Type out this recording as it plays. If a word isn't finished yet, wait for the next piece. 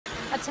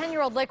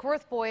10-year-old Lake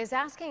Worth boy is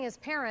asking his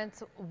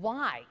parents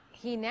why.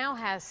 He now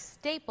has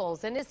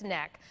staples in his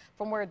neck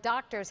from where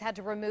doctors had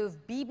to remove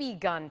BB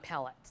gun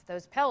pellets.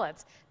 Those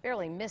pellets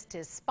barely missed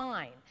his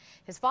spine.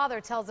 His father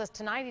tells us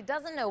tonight he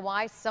doesn't know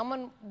why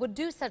someone would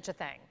do such a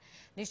thing.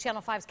 News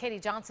Channel 5's Katie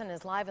Johnson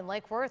is live in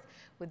Lake Worth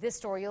with this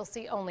story you'll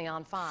see only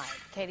on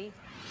 5. Katie?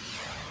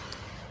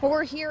 Well,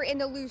 we're here in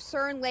the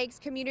Lucerne Lakes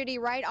community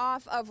right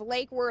off of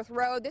Lake Worth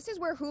Road. This is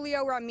where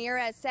Julio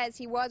Ramirez says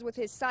he was with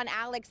his son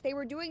Alex. They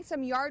were doing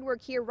some yard work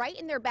here right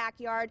in their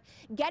backyard,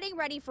 getting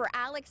ready for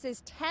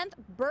Alex's 10th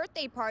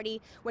birthday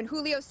party when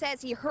Julio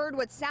says he heard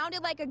what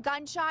sounded like a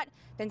gunshot,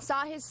 then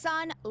saw his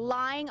son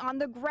lying on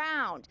the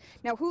ground.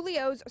 Now,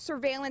 Julio's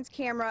surveillance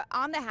camera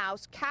on the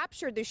house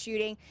captured the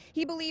shooting.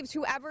 He believes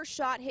whoever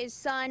shot his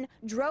son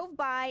drove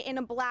by in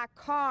a black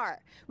car.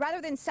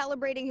 Rather than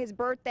celebrating his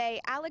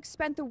birthday, Alex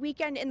spent the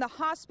weekend in the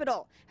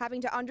hospital, having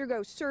to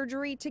undergo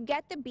surgery to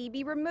get the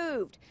BB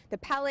removed. The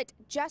pellet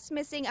just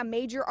missing a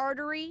major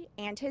artery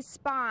and his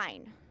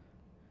spine.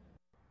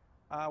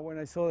 When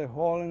I saw the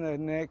hole in the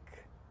neck,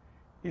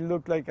 it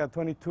looked like a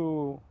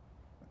 .22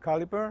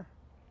 caliber.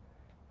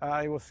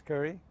 It was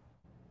scary.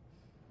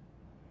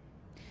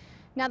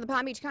 Now, the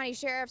Palm Beach County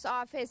Sheriff's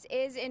Office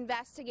is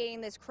investigating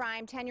this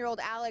crime.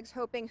 10-year-old Alex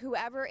hoping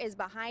whoever is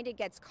behind it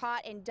gets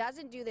caught and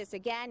doesn't do this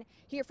again.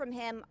 Hear from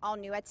him all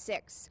new at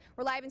 6.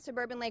 We're live in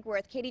suburban Lake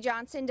Worth. Katie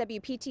Johnson,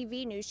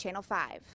 WPTV News Channel 5.